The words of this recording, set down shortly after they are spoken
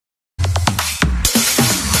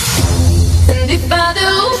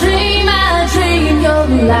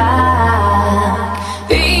like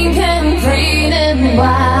pink and green and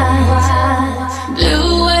white,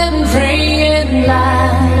 blue and gray and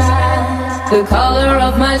light, the color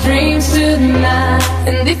of my dreams tonight.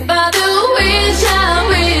 And if I do wish, I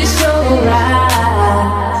wish so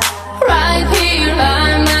right, right here by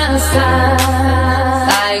my side,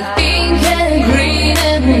 like pink and green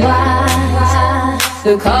and white,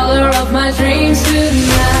 the color of my dreams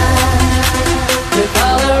tonight, the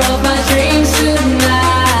color of my dreams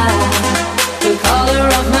tonight, the color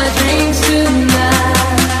of my dreams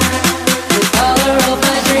tonight, the color of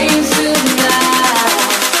my dreams tonight,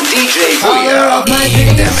 DJ Wuja in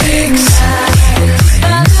the mix.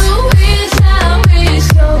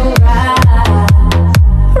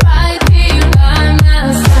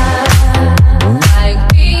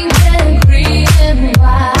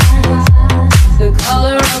 The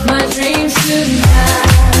color of my dreams tonight,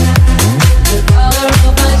 the color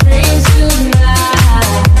of my dreams tonight,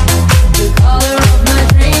 the color of my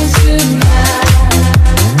dreams tonight,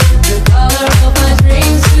 the color of my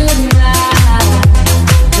dreams tonight,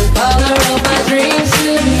 the color of my dreams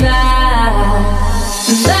tonight.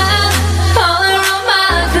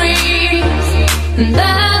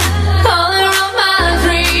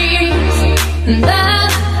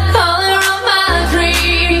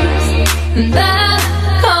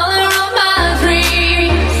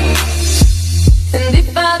 And if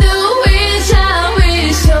I do wish, I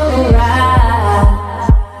wish so right,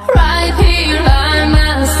 right here by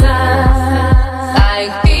my side,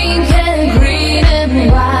 like pink and green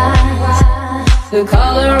and white, the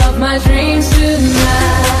color of my dreams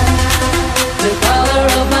tonight, the color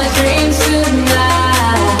of my dreams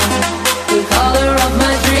tonight, the color of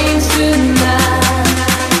my dreams tonight,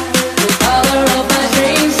 the color of my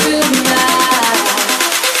dreams tonight,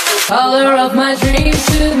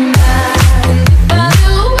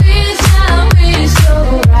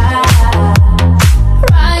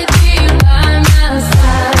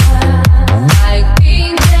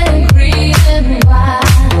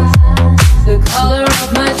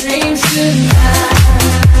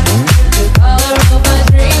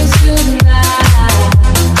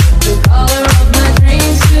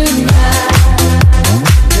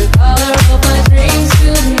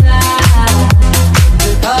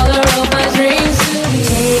 the color of my dreams tonight.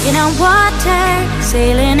 Taking on water,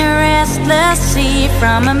 sailing a restless sea,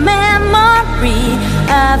 from a memory,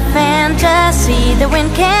 a fantasy. The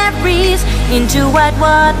wind carries into white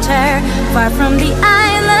water, far from the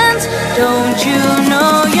islands. Don't you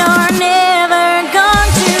know you're never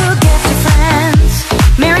going to get to France?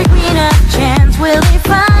 Mary Queen of Chance, will they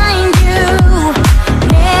find you?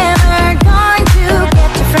 Never going to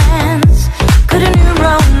get to France. Could a new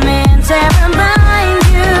romance ever bind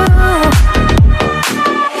you?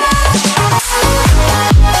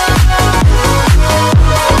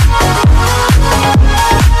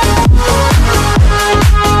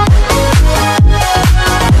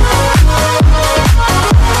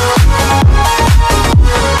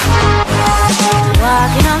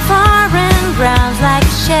 Walking on foreign grounds like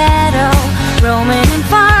a shadow, roaming in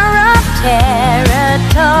far-off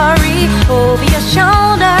territory. Over your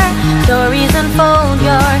shoulder, stories unfold.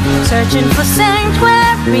 You're searching for sanctuary.